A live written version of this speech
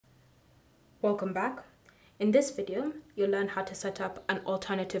Welcome back. In this video, you'll learn how to set up an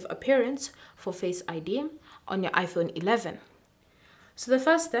alternative appearance for Face ID on your iPhone 11. So the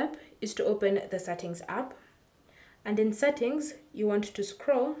first step is to open the Settings app. And in Settings, you want to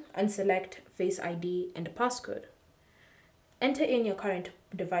scroll and select Face ID and Passcode. Enter in your current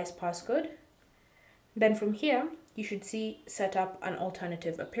device passcode. Then from here, you should see Set up an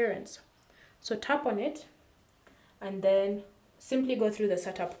alternative appearance. So tap on it and then simply go through the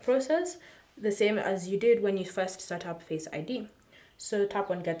setup process, the same as you did when you first set up Face ID. So tap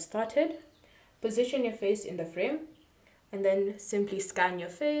on Get Started, position your face in the frame, and then simply scan your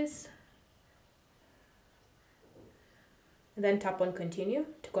face. And then tap on Continue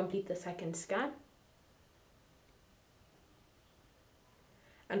to complete the second scan.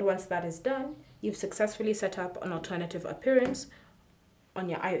 And once that is done, you've successfully set up an alternative appearance on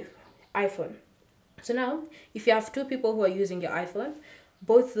your iPhone. So now, if you have two people who are using your iPhone,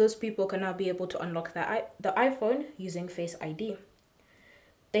 both those people can now be able to unlock the iPhone using Face ID.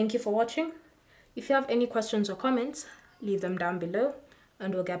 Thank you for watching. If you have any questions or comments, leave them down below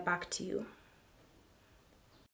and we'll get back to you.